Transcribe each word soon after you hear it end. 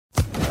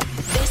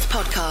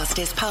podcast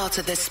is part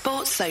of the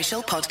Sports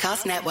Social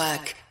Podcast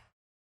Network.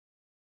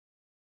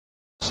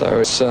 So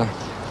it's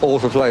all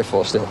for play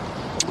for still?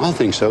 I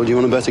think so. Do you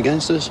want to bet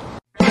against us?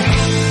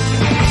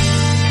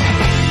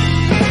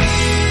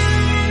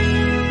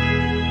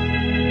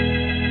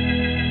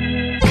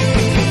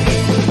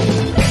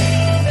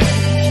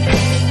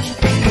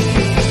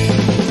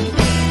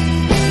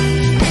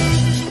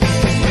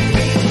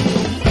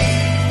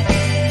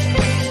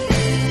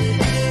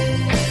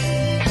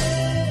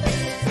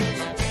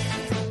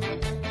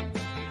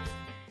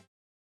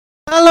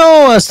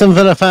 Hello, Aston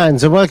Villa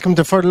fans, and welcome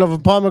to For the Love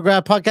of Paul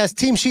McGrath podcast.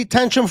 Team sheet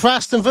tantrum for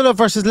Aston Villa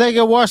versus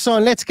LEGIA WARSAW,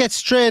 and let's get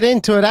straight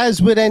into it.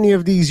 As with any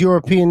of these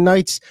European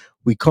nights,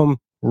 we come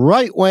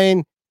right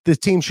when the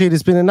team sheet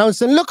has been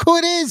announced, and look who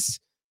it is.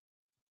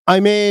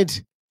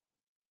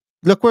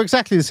 Look, we're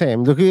exactly the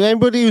same. Look,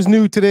 anybody who's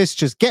new to this,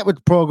 just get with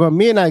the program.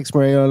 Me and Alex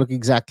Moreno look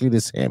exactly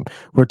the same.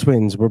 We're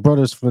twins. We're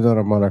brothers from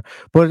another mother.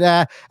 But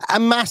a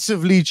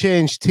massively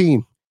changed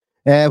team,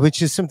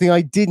 which is something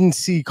I didn't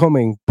see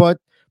coming, but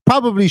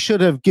probably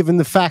should have, given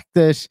the fact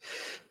that,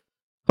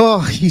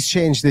 he's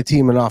changed the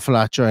team an awful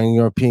lot during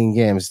European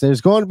games.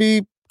 There's going to be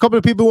a couple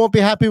of people who won't be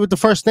happy with the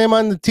first name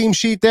on the team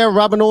sheet there.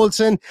 Robin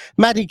Olsen,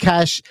 Matty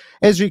Cash,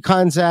 Ezri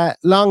Konsa,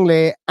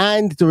 Longley,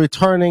 and the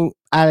returning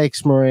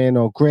Alex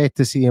Moreno. Great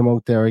to see him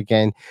out there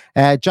again.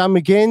 John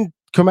McGinn,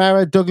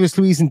 Kamara, Douglas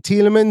Luiz and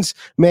Tielemans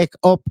make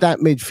up that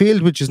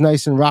midfield, which is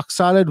nice and rock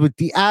solid, with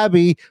the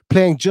Abbey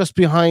playing just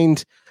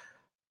behind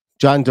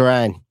John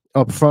Duran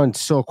up front.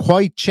 So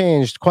quite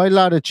a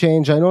lot of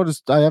change. I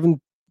noticed, I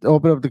haven't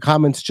opened up the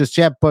comments just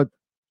yet, but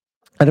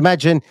I'd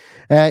imagine,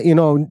 we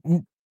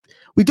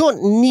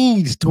don't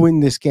need to win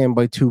this game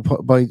by two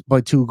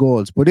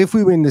goals. But if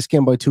we win this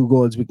game by 2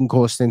 goals, we can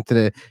coast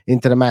into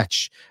the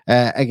match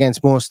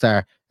against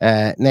Mostar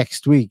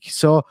next week.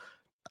 So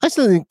I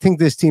still think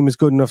this team is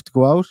good enough to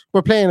go out.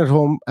 We're playing at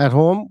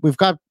home. We've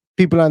got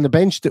people on the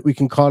bench that we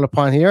can call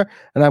upon here,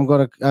 and I'm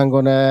gonna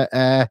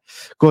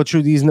go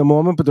through these in a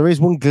moment. But there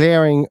is one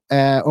glaring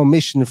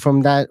omission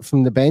from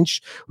the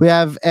bench. We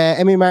have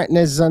Emi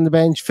Martinez is on the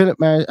bench, Philip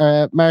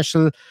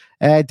Marshall,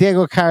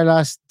 Diego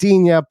Carlos,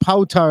 Dina,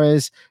 Pau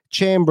Torres,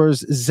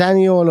 Chambers,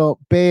 Zaniolo,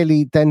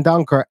 Bailey,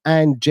 Dendonker,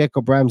 and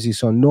Jacob Ramsey.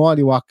 So no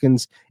Ollie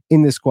Watkins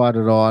in the squad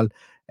at all.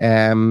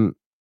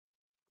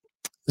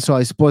 So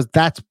I suppose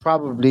that's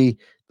probably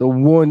the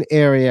one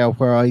area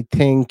where I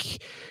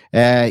think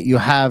you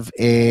have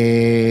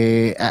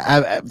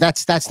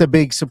that's the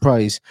big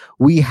surprise.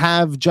 We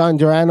have John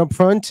Duran up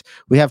front.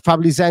 We have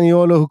probably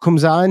Zaniolo who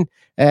comes on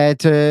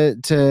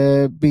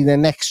to be the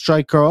next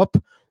striker up.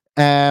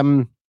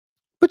 But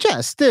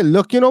yeah, still,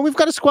 look, we've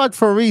got a squad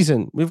for a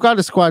reason.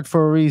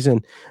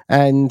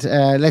 And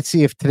let's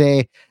see if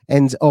today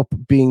ends up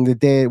being the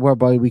day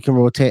whereby we can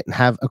rotate and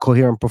have a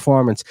coherent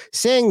performance.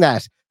 Saying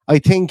that, I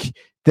think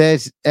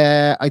the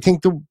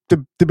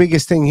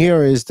biggest thing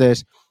here is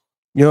that,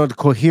 the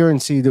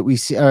coherency that we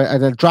see, or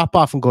the drop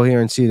off in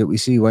coherency that we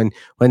see when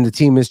the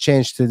team has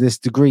changed to this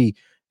degree.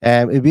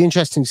 It'd be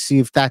interesting to see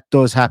if that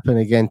does happen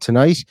again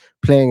tonight,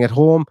 playing at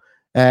home.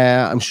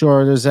 I'm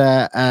sure there's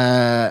a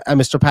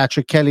Mr.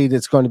 Patrick Kelly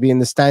that's going to be in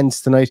the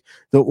stands tonight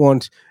that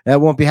won't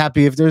be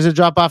happy if there's a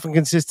drop off in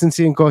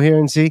consistency and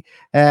coherency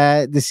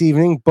this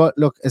evening. But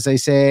look, as I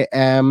say,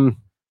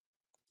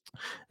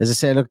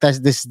 look, this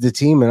is the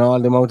team, and all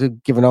the amount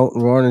of giving out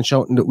and roaring and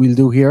shouting that we'll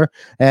do here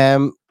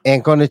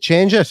ain't going to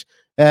change it.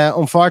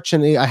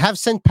 Unfortunately, I have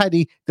sent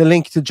Paddy the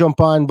link to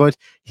jump on, but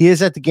he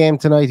is at the game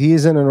tonight. He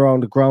is in and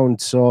around the ground,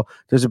 so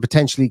there's a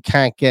potentially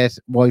can't get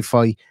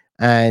Wi-Fi,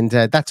 and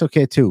that's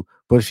okay too.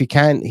 But if he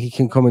can, he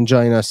can come and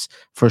join us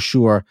for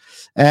sure.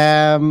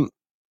 So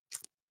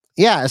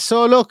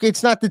look,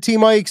 it's not the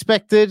team I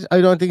expected. I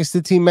don't think it's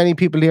the team many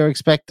people here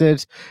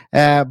expected.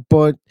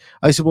 But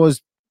I suppose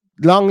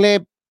Longley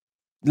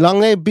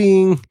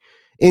being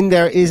in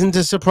there isn't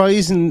a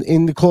surprise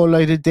in the cold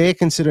light of day,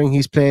 considering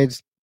he's played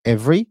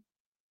every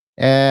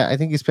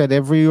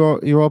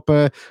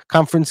Europa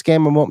Conference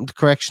game. I'm open to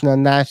correction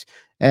on that.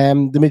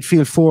 The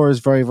midfield 4 is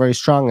very, very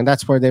strong, and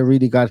that's where they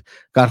really got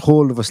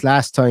hold of us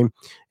last time.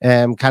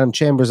 Callum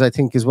Chambers, I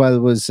think, as well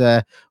was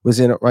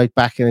in it right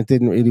back, and it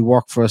didn't really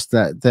work for us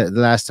the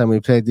last time we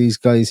played these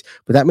guys.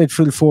 But that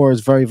midfield 4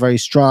 is very, very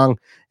strong.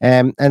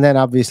 And then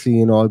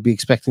obviously, I'd be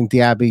expecting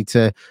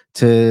Diaby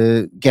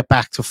to get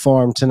back to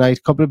form tonight.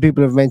 A couple of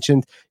people have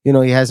mentioned, he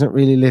hasn't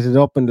really lit it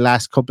up in the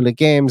last couple of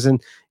games,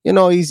 and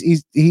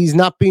he's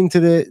not been to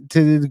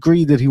the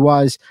degree that he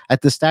was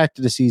at the start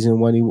of the season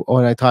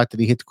when I thought that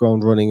he hit the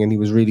ground running and he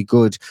was really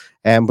good.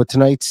 But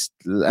tonight's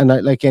a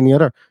night like any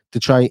other to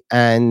try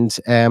and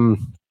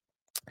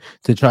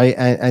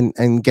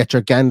get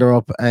your gander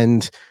up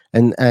and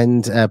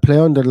play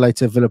under the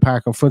lights of Villa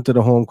Park in front of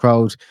the home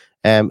crowd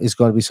is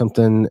going to be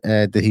something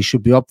that he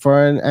should be up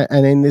for.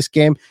 And in this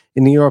game,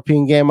 in the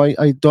European game,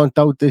 I don't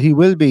doubt that he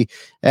will be.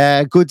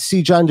 Good to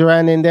see John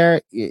Duran in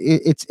there.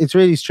 It's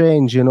really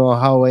strange,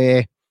 how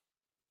I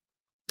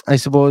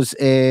suppose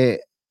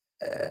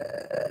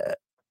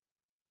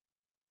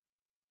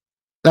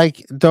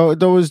like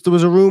there was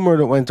a rumor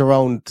that went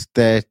around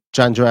that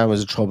John Duran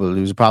was a trouble.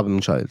 He was a problem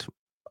child.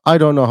 I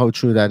don't know how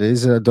true that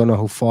is. I don't know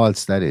how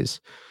false that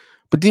is.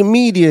 But the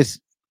immediate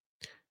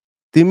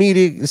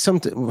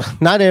something.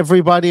 Not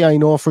everybody I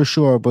know for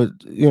sure, but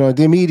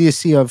the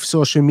immediacy of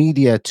social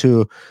media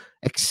to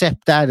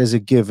accept that as a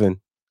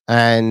given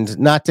and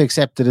not to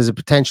accept it as a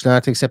potential,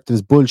 not to accept it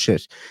as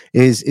bullshit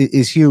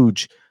is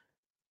huge.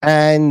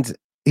 And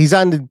he's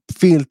on the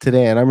field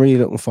today, and I'm really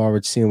looking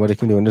forward to seeing what he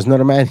can do. And there's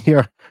another man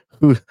here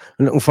who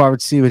I'm looking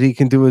forward to see what he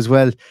can do as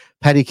well.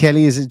 Paddy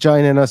Kelly is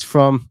joining us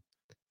from.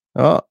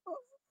 Oh,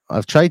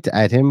 I've tried to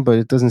add him, but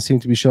it doesn't seem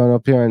to be showing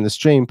up here on the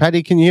stream.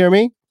 Paddy, can you hear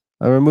me?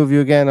 I'll remove you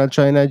again. I'll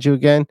try and add you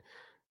again.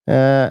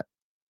 I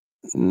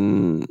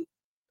don't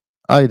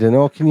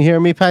know. Can you hear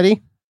me,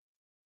 Paddy?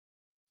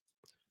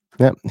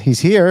 Yeah, he's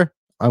here.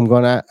 I'm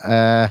gonna.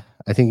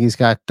 I think he's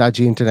got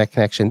dodgy internet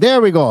connection. There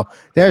we go.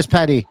 There's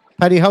Paddy.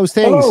 Paddy, how's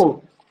things?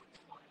 Hello.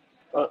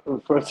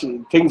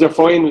 Things are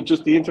fine. With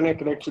just the internet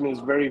connection is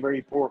very,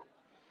 very poor.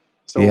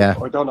 So yeah.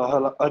 I don't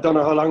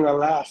know how long I'll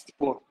last,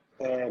 but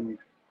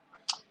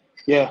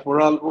yeah, we're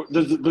all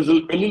there's a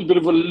little bit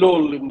of a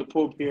lull in the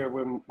pub here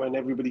when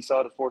everybody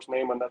saw the first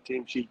name on that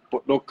team sheet.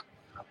 But look,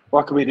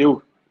 what can we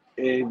do?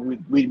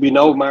 We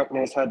know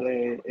Martinez had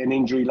an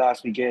injury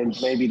last weekend.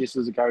 Maybe this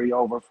is a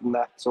carryover from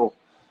that. So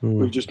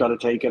we've just got to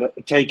take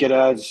it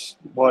as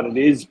what it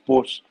is.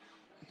 But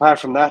apart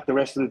from that, the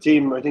rest of the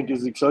team I think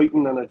is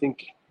exciting, and I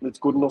think it's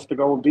good enough to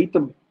go and beat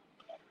them.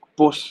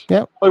 But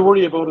yeah. I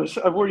worry about us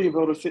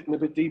sitting a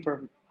bit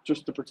deeper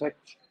just to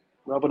protect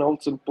Robin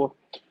Olsen. But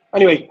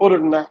anyway, other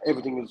than that,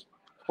 everything is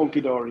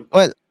hunky dory.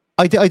 Well,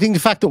 I think the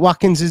fact that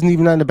Watkins isn't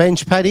even on the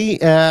bench, Paddy,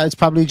 it's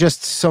probably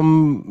just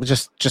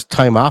just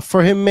time off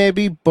for him,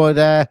 maybe.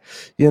 But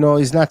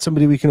he's not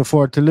somebody we can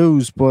afford to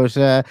lose. But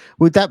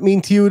would that mean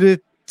to you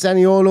that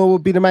Zaniolo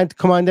would be the man to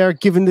come on there,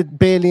 given that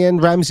Bailey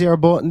and Ramsey are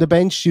both on the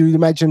bench? You'd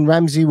imagine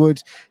Ramsey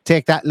would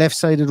take that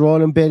left-sided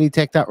role and Bailey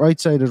take that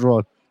right-sided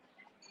role.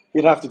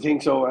 You'd have to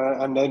think so.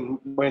 And then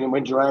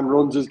when Duran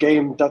runs his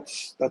game,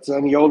 that's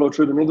Zaniolo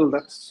through the middle.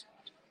 That's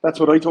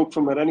what I took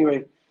from it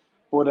anyway.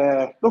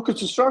 But look,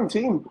 it's a strong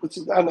team.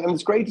 And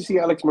it's great to see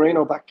Alex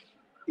Moreno back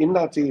in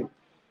that team.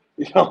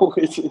 We had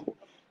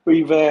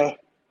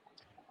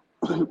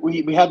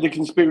the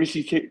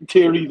conspiracy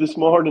theory this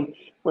morning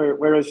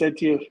where I said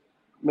to you,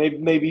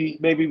 maybe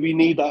we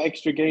need that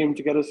extra game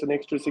to get us an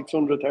extra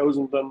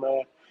 600,000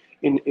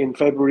 in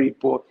February.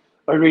 But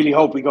I really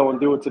hope we go and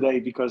do it today,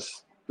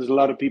 because there's a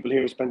lot of people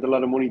here who spent a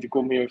lot of money to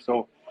come here.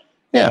 So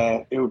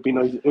yeah, it would be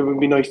nice. It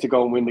would be nice to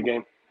go and win the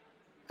game.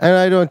 And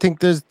I don't think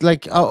there's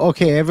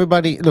okay,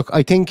 everybody. Look,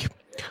 I think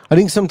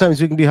sometimes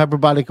we can be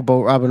hyperbolic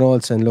about Robin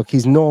Olsen. Look,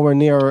 he's nowhere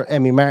near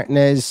Emi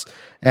Martinez,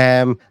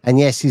 and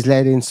yes, he's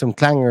let in some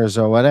clangers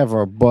or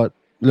whatever. But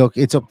look,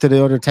 it's up to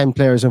the other 10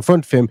 players in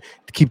front of him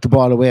to keep the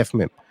ball away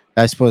from him.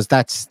 I suppose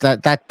that's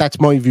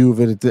my view of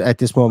it at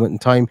this moment in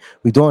time.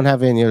 We don't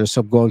have any other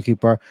sub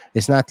goalkeeper.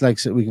 It's not like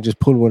we can just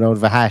pull one out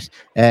of a hat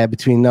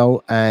between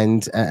now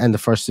and the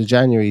 1st of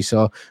January.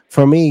 So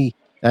for me,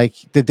 like,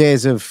 the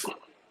days of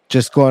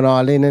just going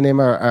all in on him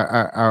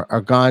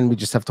are gone. We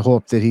just have to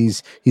hope that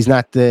he's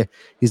not the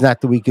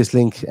weakest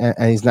link,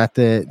 and he's not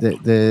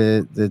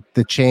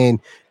the chain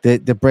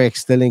that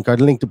breaks the link, or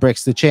the link that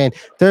breaks the chain.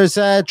 There's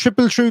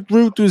Triple Truth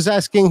Root who's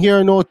asking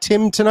here, no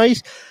Tim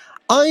tonight.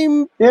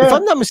 If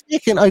I'm not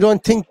mistaken, I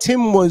don't think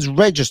Tim was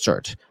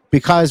registered,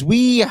 because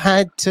we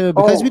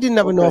didn't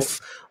have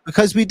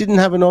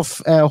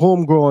enough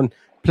homegrown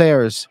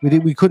players.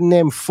 We couldn't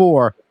name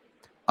 4.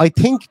 I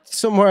think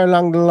somewhere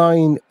along the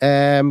line,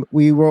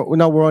 we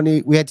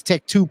had to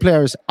take 2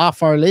 players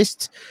off our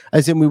list,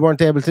 as in we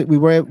weren't able to.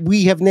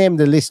 We have named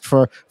the list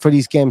for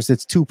these games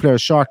that's 2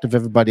 players short of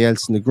everybody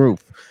else in the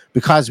group,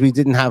 because we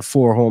didn't have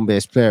 4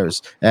 home-based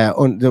players that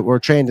were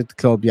trained at the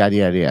club. Yada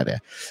yada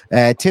yada.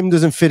 Tim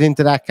doesn't fit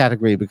into that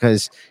category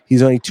because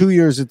he's only 2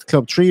 years at the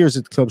club, 3 years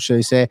at the club, should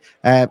I say?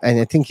 And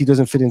I think he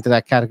doesn't fit into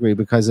that category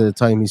because of the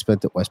time he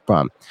spent at West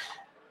Brom.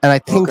 And I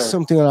think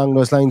something along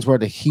those lines were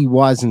that he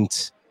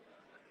wasn't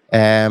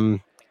on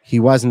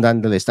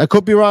the list. I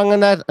could be wrong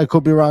on that.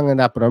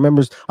 But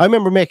I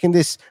remember making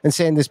this and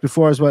saying this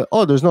before as well.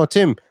 Oh, there's no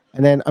Tim.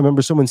 And then I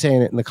remember someone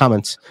saying it in the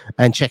comments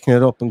and checking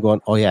it up and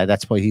going, oh yeah,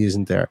 that's why he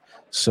isn't there.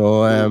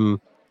 So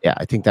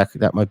I think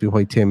that might be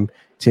why Tim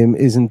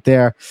isn't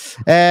there.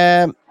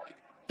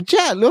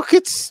 Yeah, look,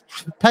 it's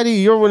Paddy.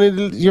 You're one of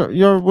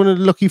the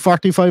lucky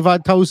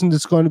 45,000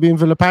 that's going to be in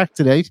Villa Park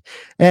today.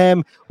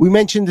 We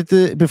mentioned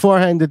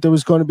beforehand that there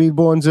was going to be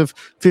bones of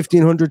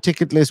 1,500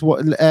 ticketless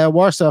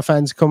Warsaw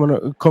fans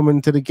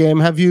coming to the game.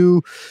 Have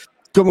you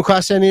come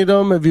across any of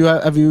them? Have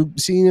you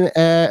seen?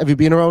 Have you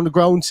been around the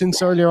ground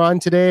since earlier on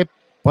today?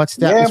 What's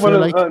the atmosphere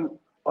like?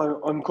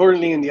 I'm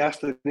currently in the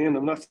Aston Inn.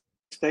 I'm not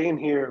staying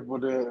here,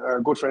 but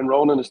our good friend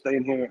Ronan is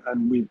staying here,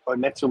 and I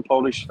met some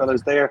Polish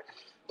fellas there.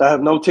 They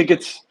have no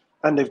tickets,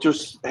 and they've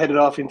just headed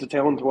off into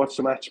town to watch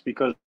the match,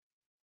 because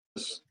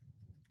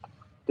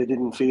they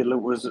didn't feel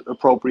it was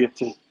appropriate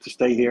to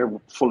stay here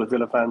full of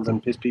Villa fans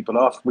and piss people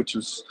off, which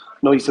was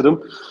nice of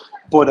them.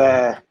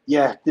 But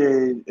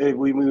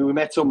we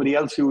met somebody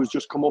else who was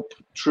just come up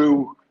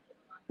through,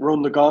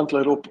 run the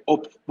gauntlet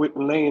up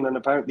Whitman Lane, and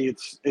apparently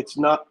it's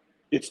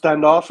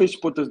standoffish,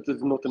 but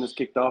there's nothing that's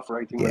kicked off or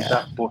anything like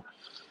that. But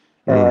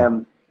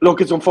look,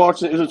 it's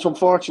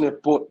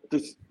unfortunate, but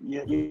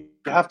you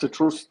have to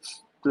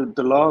trust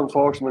the law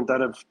enforcement that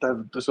have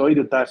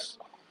decided that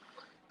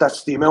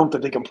that's the amount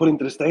that they can put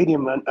into the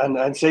stadium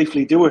and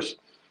safely do it.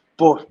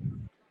 But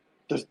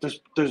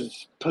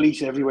there's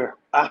police everywhere,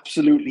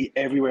 absolutely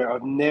everywhere.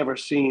 I've never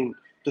seen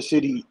the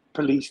city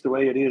police the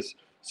way it is.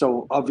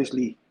 So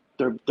obviously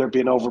they're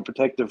being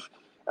overprotective,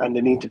 and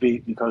they need to be,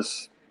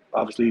 because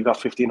obviously you've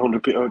got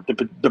 1,500 people,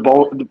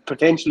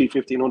 potentially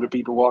 1,500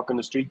 people walking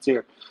the streets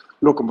here,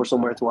 looking for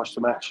somewhere to watch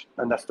the match,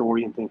 and that's the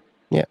worrying thing.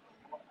 Yeah,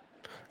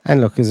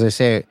 and look, as I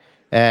say,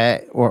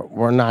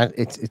 we're not.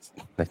 It's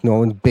like no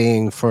one's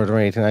baying for it or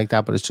anything like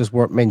that, but it's just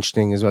worth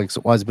mentioning as well, because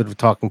it was a bit of a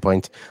talking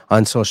point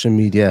on social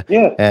media.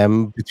 Yeah.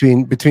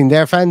 Between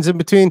their fans and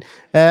between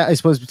I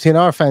suppose between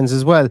our fans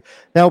as well.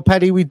 Now,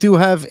 Paddy, we do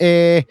have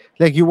a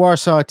LEGIA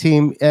Warsaw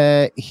team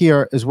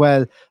here as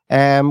well.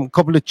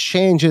 Couple of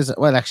changes.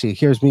 Well, actually,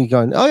 here's me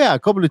going, oh yeah, a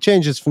couple of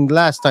changes from the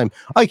last time.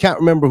 I can't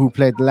remember who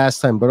played the last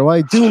time, but what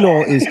I do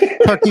know is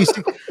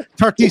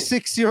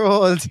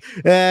 36-year-old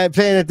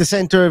playing at the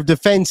centre of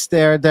defence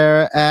there.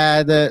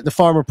 The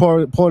former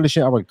Polish,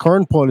 or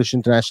current Polish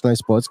international, I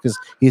suppose, because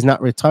he's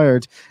not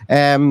retired.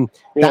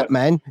 That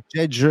man,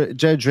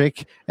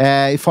 Jedrzejczyk,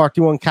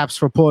 41 caps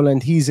for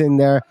Poland. He's in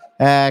there.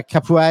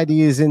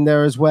 Capuadi is in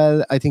there as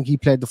well. I think he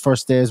played the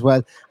first day as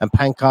well. And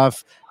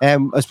Pankov.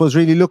 I suppose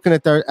really looking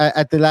at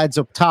the lads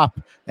up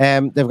top,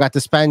 they've got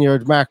the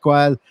Spaniard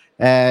Markwell.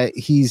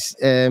 He's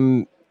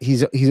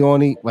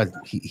only, well,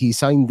 he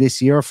signed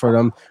this year for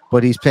them,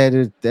 but he's played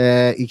it.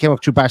 He came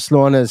up through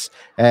Barcelona's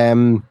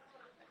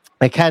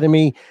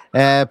academy,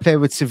 played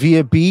with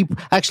Sevilla B.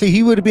 Actually,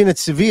 he would have been at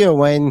Sevilla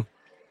when.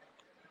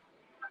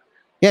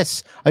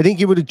 Yes, I think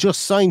he would have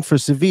just signed for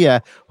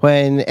Sevilla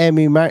when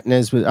Emi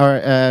Martinez was,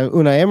 or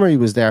Unai Emery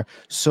was there.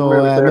 So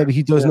maybe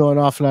he does know an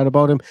awful lot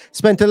about him.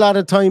 Spent a lot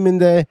of time in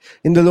the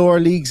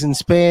lower leagues in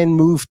Spain.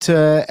 Moved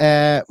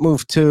to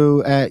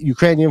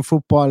Ukrainian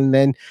football, and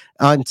then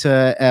onto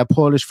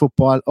Polish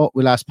football. Oh,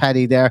 we lost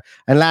Paddy there.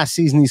 And last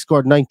season he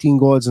scored 19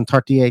 goals in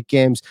 38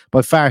 games.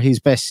 By far his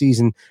best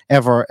season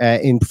ever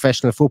in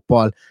professional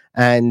football.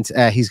 And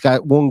he's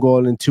got 1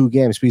 goal in 2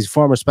 games. But he's a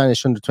former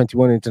Spanish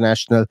under-21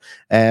 international.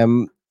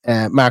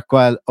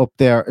 Markwell up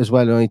there as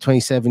well, only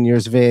 27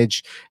 years of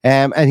age.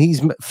 And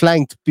he's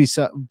flanked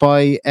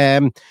by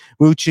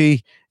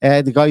Mucci,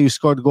 the guy who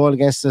scored the goal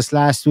against us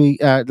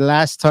the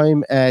last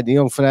time. The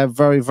young fella,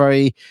 very,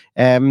 very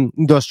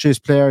industrious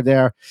player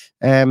there.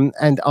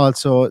 And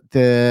also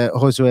the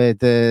Josue,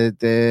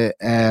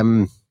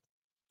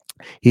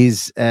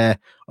 his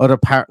other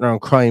partner in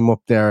crime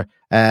up there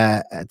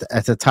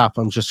at the top.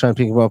 I'm just trying to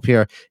pick him up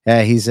here.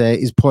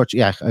 He's Portuguese.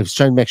 Yeah, I was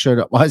trying to make sure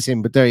that was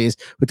him, but there he is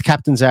with the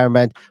captain's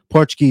armband.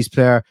 Portuguese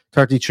player,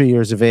 33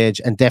 years of age,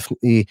 and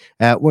definitely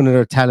one of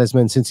their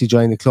talismans since he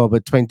joined the club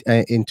in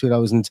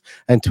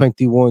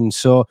 2021.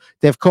 So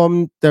they've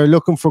come. They're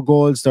looking for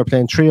goals. They're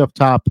playing 3 up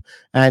top,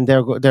 and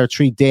they're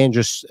 3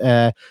 dangerous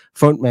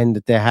front men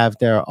that they have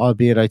there.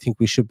 Albeit, I think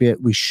we should be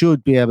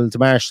able to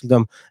marshal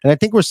them. And I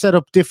think we're set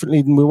up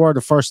differently than we were the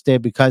first day,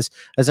 because,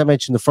 as I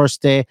mentioned, the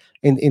first day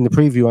in the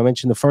preview, I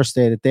mentioned the first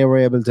day that they were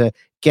able to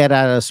get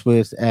at us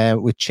with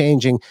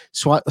changing,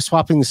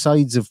 swapping the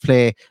sides of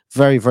play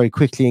very, very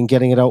quickly and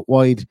getting it out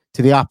wide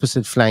to the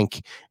opposite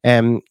flank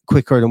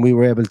quicker than we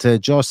were able to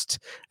adjust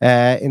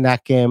in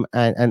that game,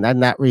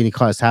 and that really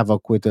caused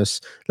havoc with us.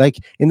 Like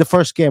in the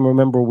first game,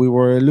 remember, we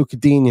were Luca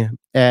Digne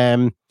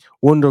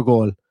wonder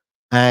goal,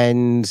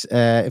 and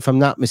if I'm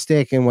not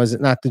mistaken, was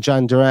it not the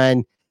John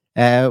Duran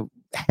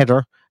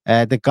header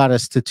that got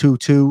us to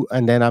 2-2,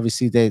 and then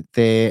obviously they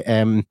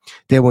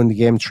won the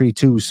game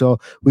 3-2. So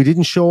we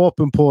didn't show up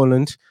in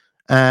Poland,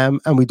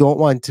 and we don't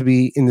want to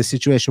be in the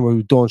situation where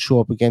we don't show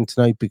up again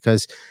tonight,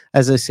 because,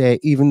 as I say,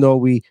 even though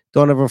we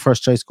don't have our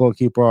first choice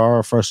goalkeeper or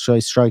our first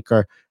choice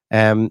striker,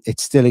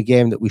 it's still a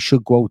game that we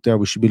should go out there.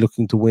 We should be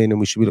looking to win, and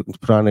we should be looking to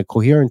put on a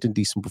coherent and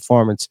decent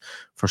performance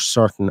for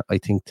certain, I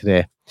think,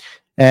 today.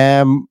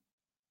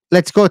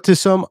 Let's go to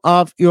some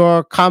of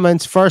your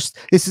comments first.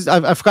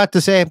 I forgot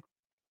to say,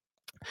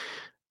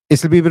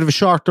 this will be a bit of a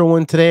shorter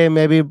one today,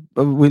 maybe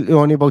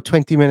only about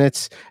 20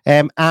 minutes.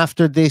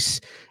 After this,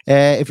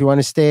 if you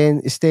want to stay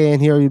in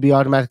here, you'll be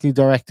automatically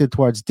directed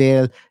towards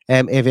Dale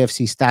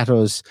AVFC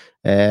Statos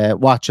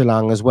watch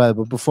along as well.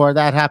 But before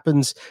that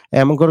happens,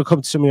 I'm going to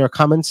come to some of your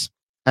comments,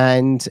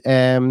 and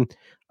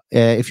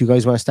if you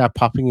guys want to start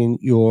popping in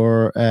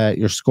your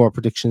score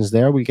predictions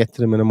there, we'll get to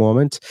them in a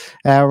moment.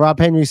 Rob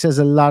Henry says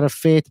a lot of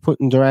faith put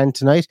in Duran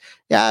tonight.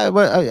 Yeah,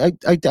 well,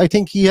 I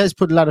think he has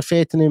put a lot of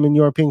faith in him in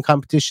European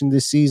competition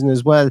this season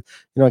as well. You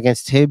know,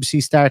 against Hibs, he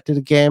started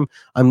a game.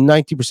 I'm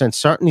 90%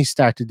 certain he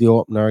started the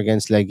opener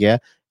against Legia.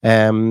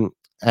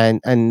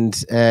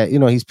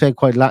 he's played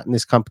quite a lot in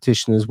this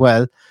competition as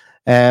well.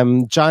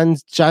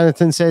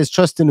 Jonathan says,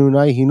 trust in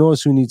Unai. He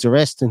knows who needs a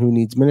rest and who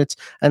needs minutes,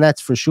 and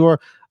that's for sure.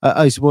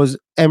 I suppose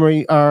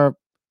Emery or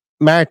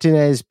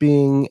Martinez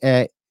being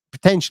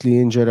potentially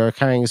injured or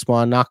carrying a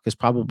small knock is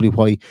probably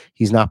why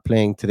he's not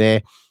playing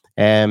today.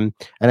 And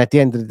at the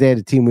end of the day,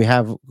 the team we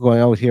have going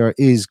out here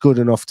is good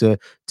enough to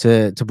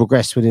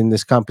progress within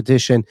this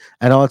competition.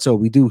 And also,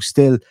 we do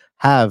still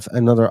have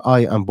another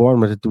eye on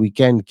Bournemouth at the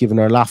weekend, given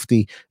our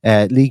lofty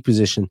league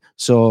position.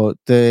 So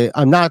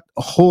I'm not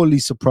wholly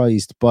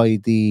surprised by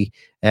the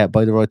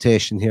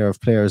rotation here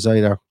of players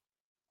either.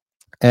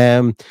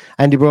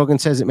 Andy Brogan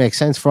says it makes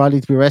sense for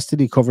Ollie to be rested.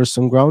 He covers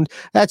some ground.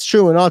 That's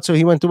true. And also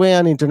he went away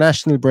on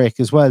international break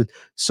as well.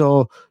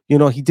 So,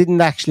 he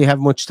didn't actually have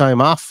much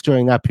time off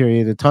during that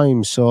period of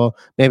time. So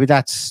maybe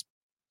that's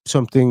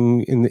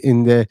something in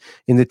the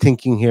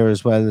thinking here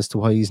as well as to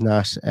why he's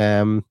not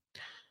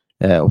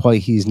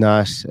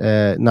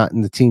not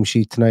in the team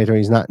sheet tonight, or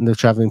he's not in the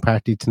travelling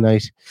party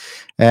tonight.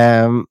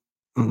 Well,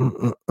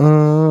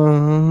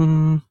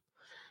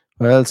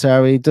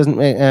 sorry, it doesn't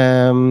make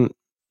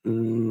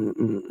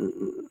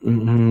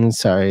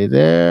sorry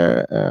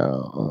there.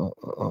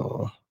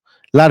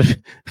 A lot of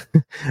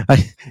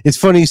it's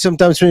funny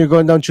sometimes when you're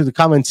going down through the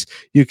comments,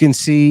 you can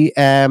see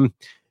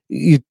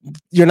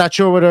you're not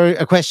sure whether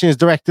a question is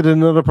directed at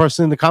another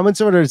person in the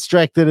comments or whether it's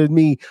directed at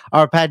me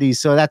or Paddy.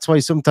 So that's why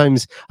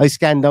sometimes I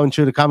scan down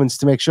through the comments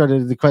to make sure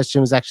that the question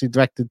was actually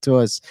directed to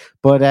us.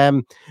 But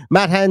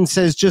Matt Hand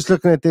says, just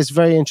looking at this,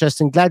 very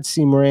interesting. Glad to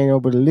see Moreno,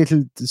 but a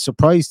little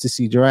surprised to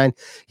see Duran.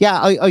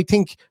 Yeah, I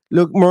think,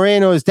 look,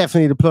 Moreno is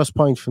definitely the plus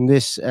point from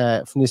this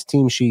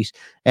team sheet.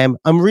 I'm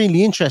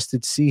really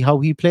interested to see how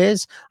he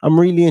plays. I'm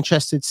really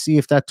interested to see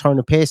if that turn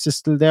of pace is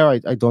still there.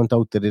 I don't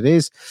doubt that it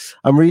is.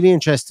 I'm really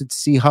interested to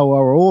see how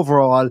our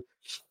overall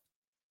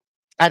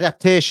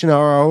adaptation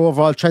or our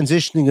overall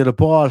transitioning of the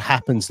ball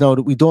happens now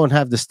that we don't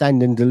have the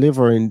stand and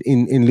deliver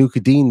in Luca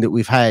Dean that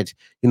we've had.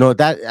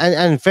 That,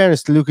 and in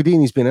fairness to Luca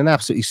Dean, he's been an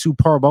absolutely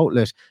superb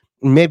outlet.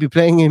 Maybe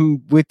playing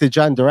him with the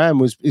John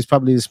Duran is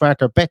probably the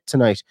smarter bet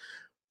tonight.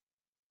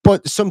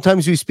 But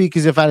sometimes we speak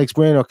as if Alex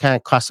Moreno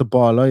can't cross a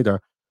ball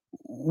either.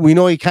 We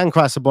know he can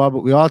cross a ball,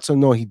 but we also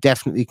know he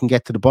definitely can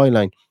get to the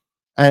byline.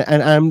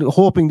 And I'm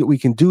hoping that we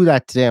can do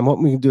that today. I'm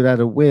hoping we can do that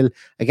at will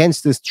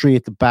against this three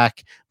at the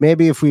back.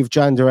 Maybe if we've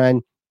John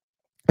Duran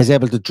is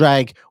able to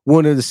drag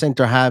one of the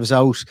centre halves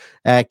out,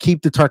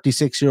 keep the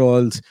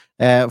 36-year-old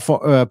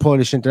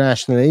Polish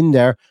international in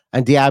there,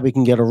 and Diaby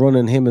can get a run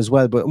on him as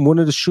well. But one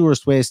of the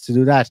surest ways to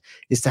do that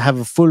is to have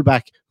a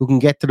fullback who can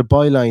get to the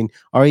byline,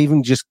 or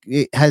even just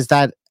has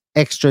that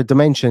extra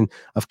dimension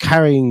of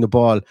carrying the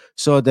ball,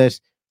 so that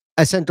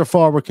a centre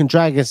forward can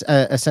drag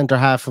a centre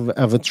half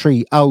of a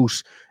three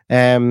out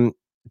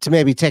to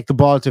maybe take the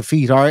ball to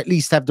feet, or at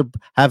least have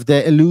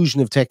the illusion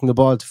of taking the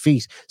ball to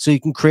feet, so you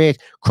can create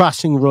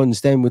crossing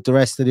runs then with the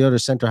rest of the other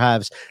centre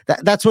halves.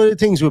 That's one of the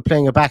things with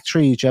playing a back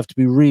three that you have to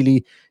be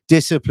really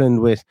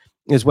disciplined with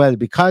as well,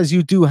 because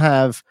you do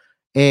have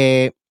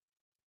you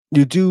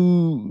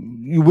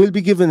will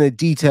be given a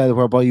detail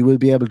whereby you will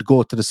be able to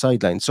go to the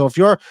sideline. So if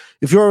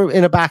you're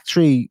in a back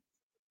three,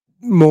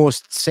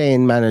 most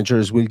sane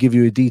managers will give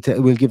you a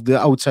detail, will give the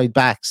outside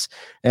backs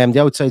and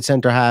the outside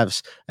centre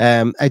halves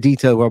a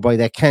detail whereby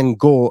they can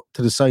go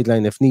to the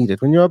sideline if needed.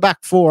 When you're a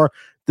back four,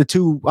 the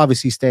two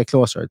obviously stay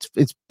closer.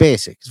 It's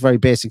basic. It's very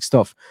basic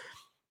stuff.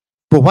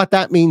 But what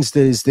that means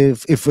is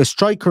that if a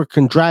striker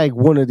can drag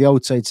one of the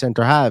outside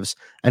centre halves,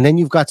 and then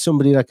you've got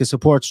somebody like a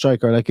support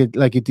striker, like a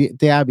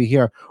Diaby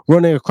here,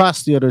 running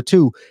across the other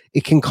two,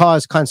 it can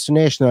cause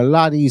consternation a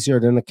lot easier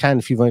than it can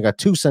if you've only got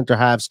two centre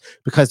halves,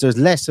 because there's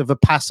less of a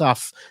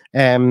pass-off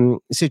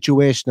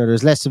situation, or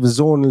there's less of a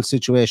zonal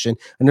situation,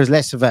 and there's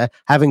less of a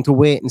having to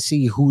wait and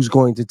see who's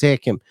going to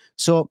take him.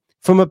 So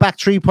from a back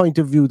three point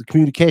of view, the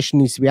communication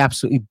needs to be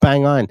absolutely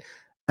bang on.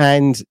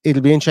 And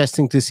it'll be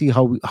interesting to see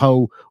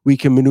how we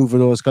can maneuver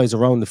those guys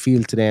around the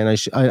field today.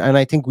 And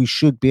I think we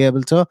should be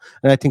able to.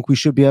 And I think we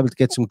should be able to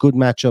get some good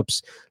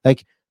matchups.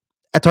 Like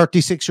a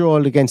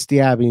 36-year-old against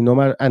Diaby, no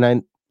matter.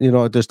 And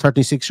there's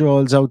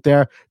 36-year-olds out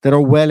there that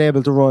are well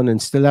able to run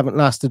and still haven't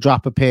lost a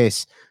drop of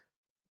pace.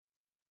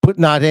 But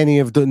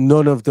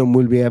none of them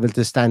will be able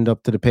to stand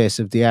up to the pace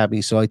of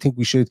Diaby. So I think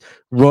we should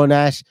run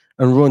at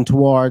and run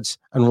towards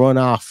and run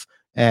off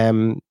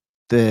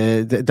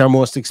their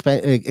most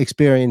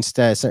experienced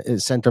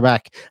centre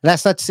back. And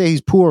that's not to say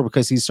he's poor,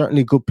 because he's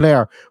certainly a good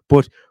player.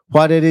 But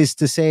what it is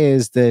to say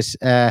is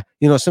that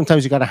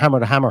sometimes you got to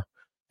hammer the hammer.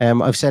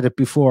 I've said it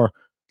before.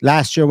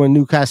 Last year when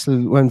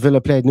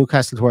Villa played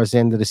Newcastle towards the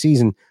end of the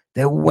season,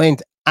 they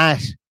went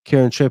at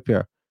Kieran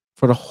Trippier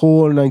for the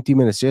whole 90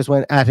 minutes. They just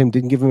went at him,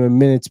 didn't give him a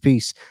minute's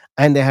peace,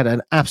 and they had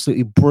an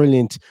absolutely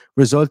brilliant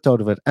result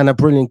out of it, and a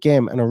brilliant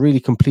game, and a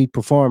really complete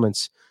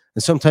performance.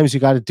 And sometimes you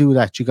got to do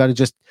that. You got to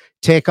just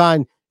take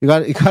on. You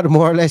got to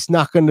more or less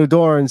knock on the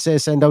door and say,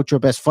 "Send out your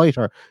best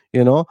fighter,"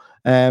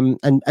 And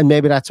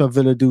maybe that's what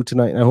Villa do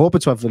tonight. And I hope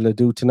it's what Villa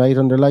do tonight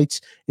under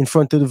lights in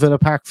front of the Villa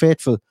Park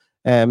faithful.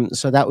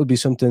 So that would be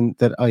something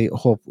that I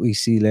hope we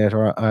see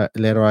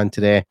later on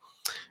today.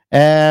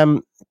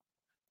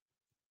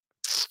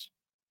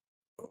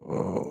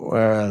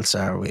 Where else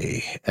are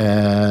we?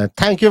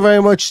 Thank you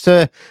very much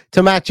to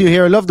Matthew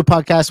here. I love the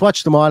podcast.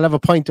 Watch them all. I'll have a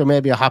pint or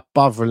maybe a hot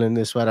bovril in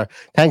this weather.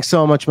 Thanks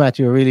so much,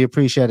 Matthew. I really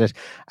appreciate it.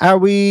 Are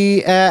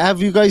we?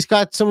 Have you guys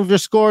got some of your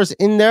scores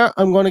in there?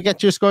 I'm going to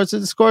get your scores.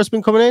 Has the scores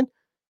been coming in?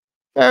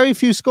 Very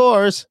few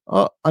scores.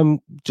 Oh,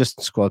 I'm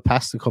just scrolled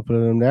past a couple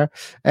of them there.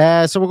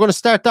 So we're going to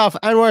start off.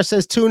 Anwar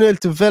says 2-0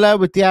 to Villa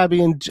with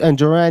Diaby and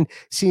Duran.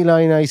 C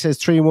Line says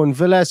 3-1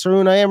 Villa.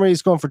 Saruna Emery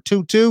is going for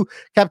 2-2.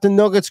 Captain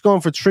Nuggets going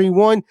for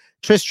 3-1.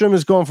 Tristram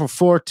is going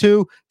for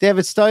 4-2.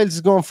 David Stiles is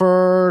going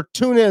for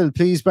 2-0,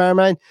 please,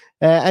 barman.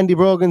 Andy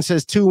Brogan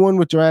says 2-1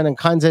 with Duran and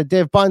Konza.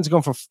 Dave Bond's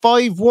going for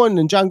 5-1,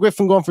 and John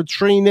Griffin going for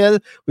 3-0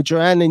 with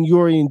Duran and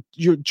Yuri and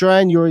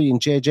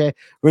JJ.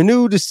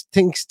 Renewed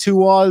thinks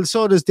 2-2.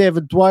 So does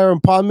David Dwyer,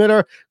 and Paul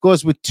Miller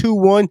goes with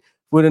 2-1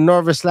 with a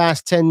nervous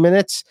last 10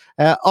 minutes.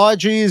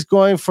 Audrey is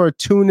going for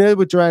 2-0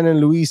 with Duran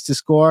and Luis to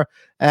score.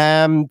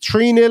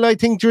 3-0, I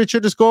think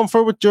Richard is going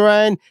for with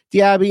Duran,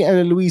 Diaby, and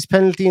a Luis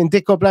penalty. And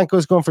Dico Blanco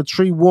is going for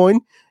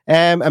 3-1.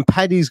 And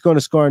Paddy's going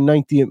to score a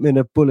 90th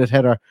minute bullet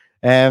header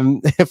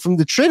from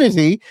the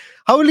Trinity.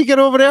 How will he get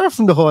over there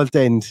from the Holt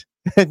end?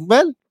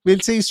 Well, we'll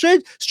see.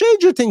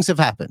 Stranger things have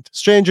happened.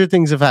 British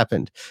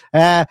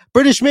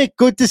Mick,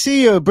 good to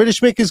see you. British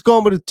Mick is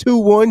going with a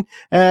 2-1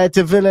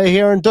 to Villa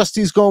here, and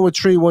Dusty's going with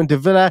 3-1 to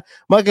Villa.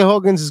 Michael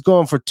Huggins is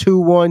going for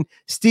 2-1.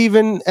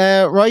 Stephen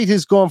Wright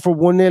is going for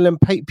 1-0,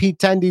 and Pete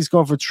Tandy's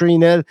going for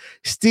 3-0.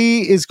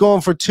 Steve is going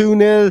for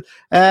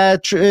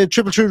 2-0.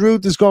 Triple True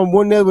Root is going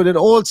 1-0 with an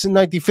Olsen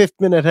 95th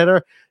minute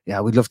header.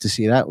 Yeah, we'd love to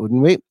see that,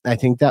 wouldn't we? I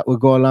think that would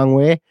go a long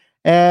way.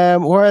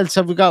 Where else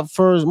have we got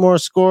for more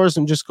scores?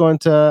 I'm just going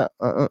to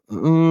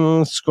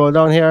scroll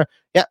down here.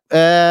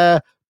 Yeah,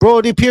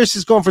 Brody Pierce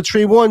is going for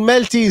 3-1.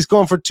 Melty is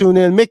going for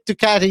 2-0. Mick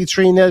Ducati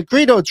 3-0.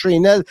 Greedo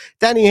 3-0.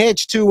 Danny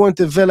H 2-1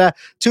 to Villa.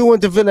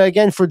 2-1 to Villa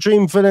again for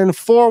Dream Villain.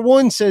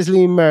 4-1 says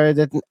Liam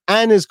Meredith. And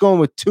Anne is going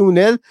with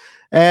 2-0.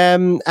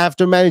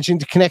 After managing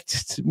to connect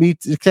us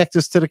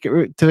to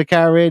the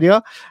car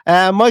radio.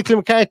 Michael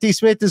McCarthy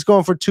Smith is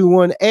going for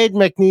 2-1. Ed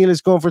McNeil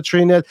is going for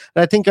 3-0. And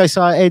I think I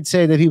saw Ed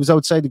say that he was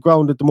outside the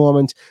ground at the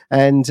moment,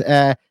 and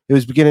it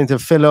was beginning to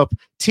fill up.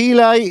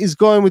 Teli is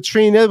going with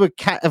 3-0 with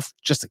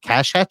just a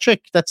cash hat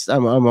trick.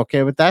 I'm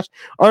okay with that.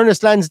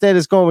 Ernest Lansdale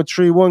is going with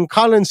 3-1.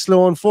 Colin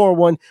Sloan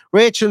 4-1.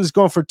 Rachel is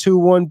going for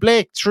 2-1.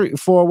 Blake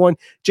 4-1.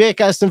 Jake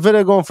Aston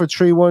Villa going for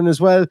 3-1 as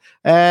well.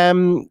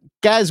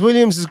 Gaz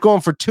Williams is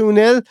going for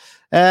 2-0.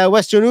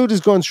 Western Wood is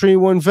going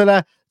 3-1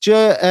 Villa.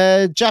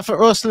 Jaffet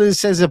Russell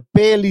says a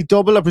Bailey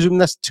double. I presume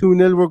that's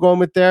 2-0 we're going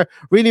with there.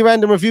 Really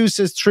Random Review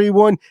says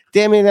 3-1.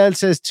 Damien L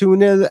says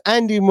 2-0.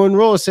 Andy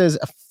Monroe says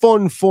a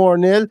fun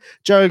 4-0.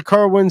 Gerald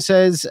Kerwin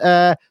says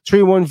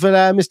 3-1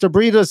 Villa. Mr.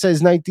 Brito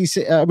says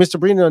 96. Mr.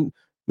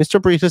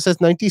 Brito says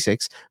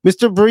 96.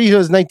 Mr.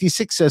 Brito's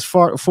 96 says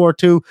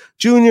 4-2.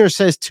 Junior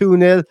says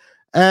 2-0.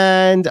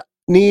 And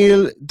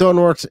Neil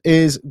Dunworth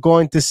is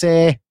going to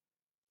say,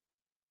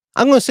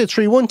 I'm going to say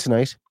 3-1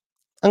 tonight.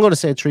 I'm going to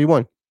say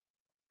 3-1.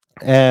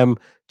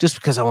 Just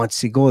because I want to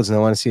see goals and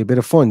I want to see a bit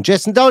of fun.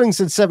 Jason Dowling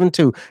says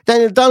 7-2.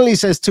 Daniel Donnelly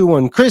says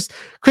 2-1.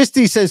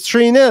 Christie says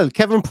 3-0.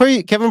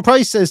 Kevin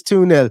Price says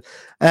 2-0.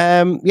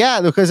 Yeah,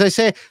 look, as I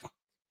say,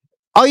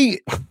 I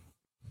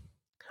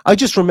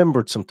just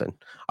remembered something.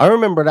 I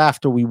remembered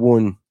after we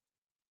won.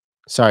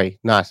 Sorry,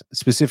 not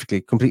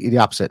specifically, completely the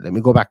opposite. Let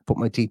me go back, put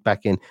my teeth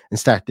back in, and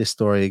start this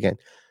story again.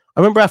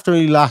 I remember after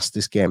we lost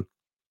this game,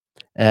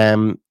 I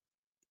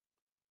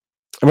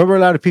remember a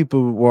lot of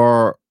people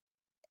were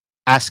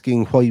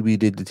asking why we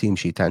did the team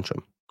sheet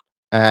tantrum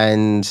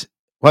and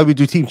why we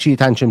do team sheet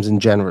tantrums in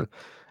general.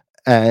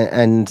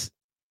 And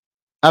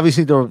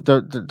obviously there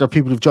are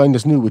people who've joined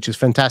us new, which is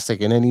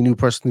fantastic. And any new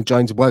person who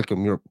joins,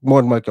 welcome. You're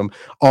more than welcome.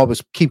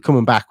 Always keep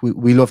coming back.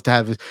 We love to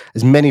have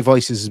as many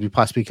voices as we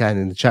possibly can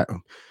in the chat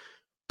room.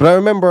 But I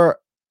remember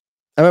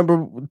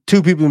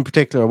two people in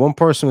particular. One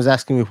person was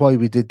asking me why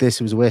we did this.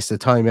 It was a waste of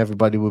time.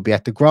 Everybody would be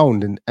at the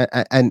ground. And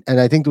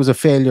I think there was a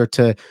failure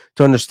to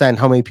understand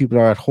how many people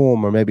are at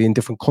home or maybe in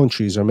different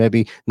countries or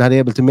maybe not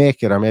able to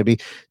make it or maybe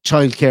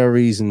childcare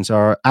reasons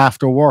or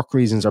after work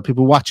reasons or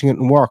people watching it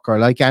in work or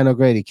like Anne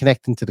O'Grady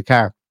connecting to the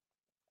car.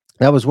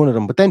 That was one of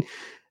them. But then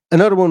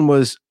another one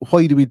was,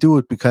 why do we do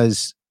it?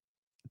 Because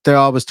they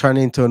always turn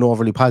into an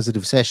overly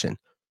positive session.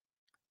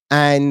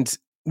 And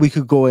we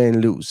could go in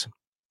and lose.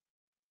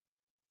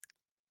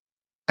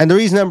 And the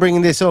reason I'm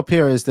bringing this up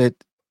here is that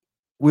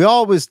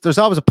there's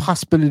always a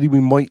possibility we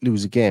might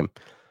lose a game.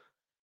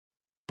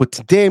 But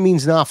today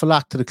means an awful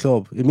lot to the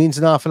club. It means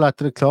an awful lot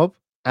to the club.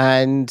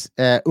 And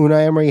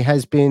Unai Emery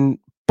has been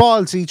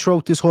ballsy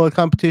throughout this whole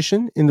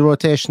competition in the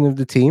rotation of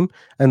the team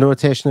and the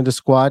rotation of the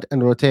squad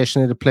and the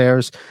rotation of the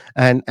players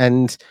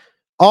and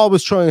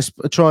always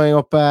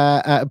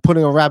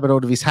putting a rabbit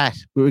out of his hat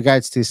with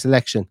regards to his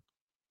selection.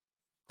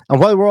 And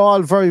while we're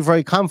all very,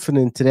 very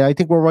confident today, I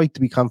think we're right to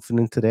be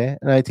confident today.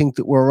 And I think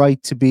that we're right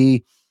to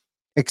be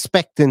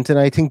expectant, and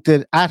I think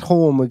that at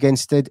home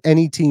against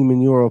any team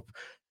in Europe,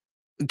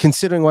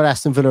 considering what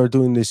Aston Villa are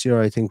doing this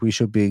year, I think we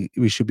should be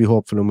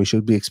hopeful and we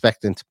should be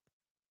expectant.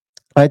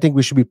 I think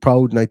we should be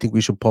proud, and I think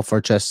we should puff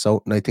our chests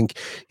out. And I think,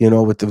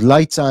 with the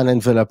lights on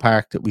in Villa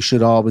Park, that we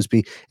should always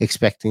be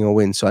expecting a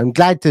win. So I'm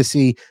glad to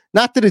see,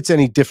 not that it's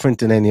any different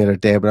than any other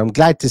day, but I'm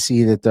glad to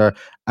see that there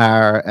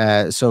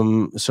are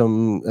some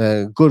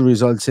good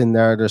results in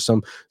there. There's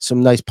some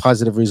nice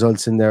positive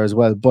results in there as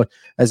well. But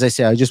as I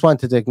say, I just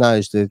wanted to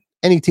acknowledge that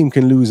any team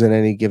can lose on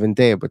any given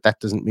day, but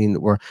that doesn't mean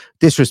that we're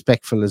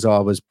disrespectful as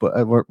always. But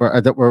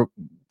that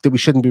we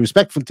shouldn't be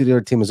respectful to the other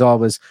team as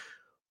always.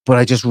 But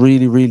I just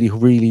really, really,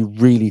 really,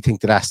 really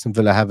think that Aston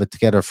Villa have it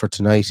together for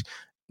tonight.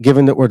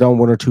 Given that we're down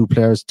one or two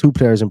players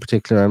in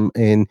particular,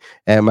 in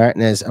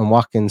Martinez and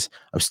Watkins,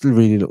 I'm still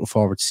really looking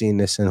forward to seeing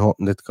this and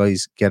hoping that the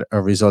guys get a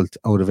result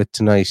out of it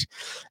tonight.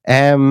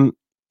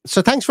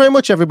 So thanks very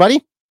much,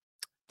 everybody.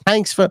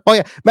 Thanks for... Oh,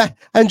 yeah.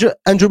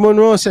 Andrew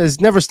Monroe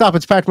says, never stop.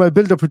 It's part of my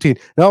build-up routine.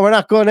 No, we're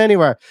not going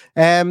anywhere.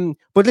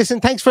 But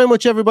listen, thanks very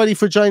much, everybody,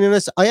 for joining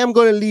us. I am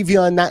going to leave you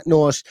on that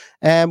note.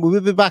 We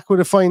will be back with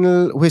a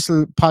Final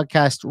Whistle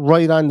podcast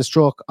right on the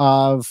stroke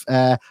of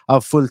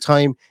full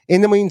time.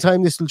 In the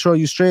meantime, this will throw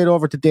you straight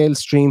over to Dale's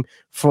stream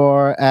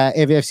for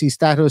AVFC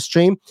Status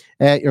stream.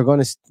 You're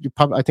going to...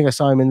 I think I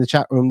saw him in the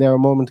chat room there a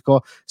moment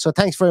ago. So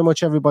thanks very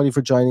much, everybody,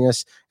 for joining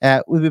us.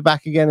 We'll be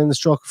back again in the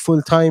stroke of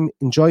full time.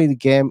 Enjoy the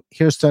game.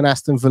 Here's to an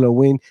Aston Villa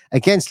win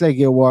against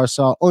Legia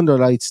Warsaw under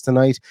lights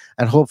tonight,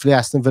 and hopefully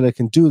Aston Villa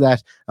can do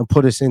that and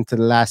put us into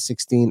the last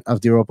 16 of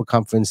the Europa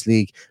Conference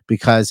League,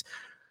 because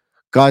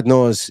God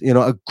knows,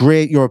 a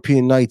great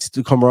European nights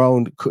don't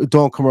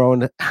come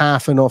around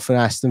half enough in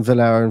Aston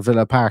Villa or in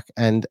Villa Park,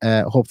 and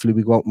hopefully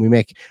we go out and we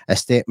make a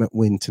statement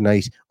win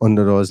tonight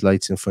under those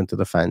lights in front of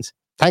the fans.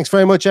 Thanks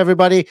very much,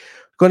 everybody.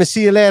 Going to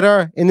see you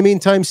later. In the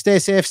meantime, stay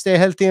safe, stay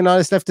healthy, and all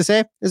that's left to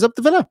say is up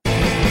to Villa.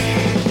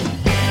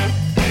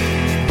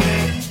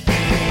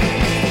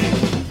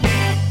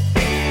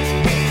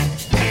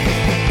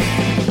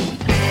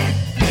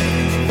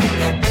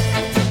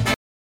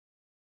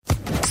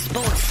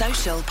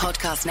 Social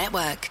Podcast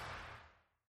Network.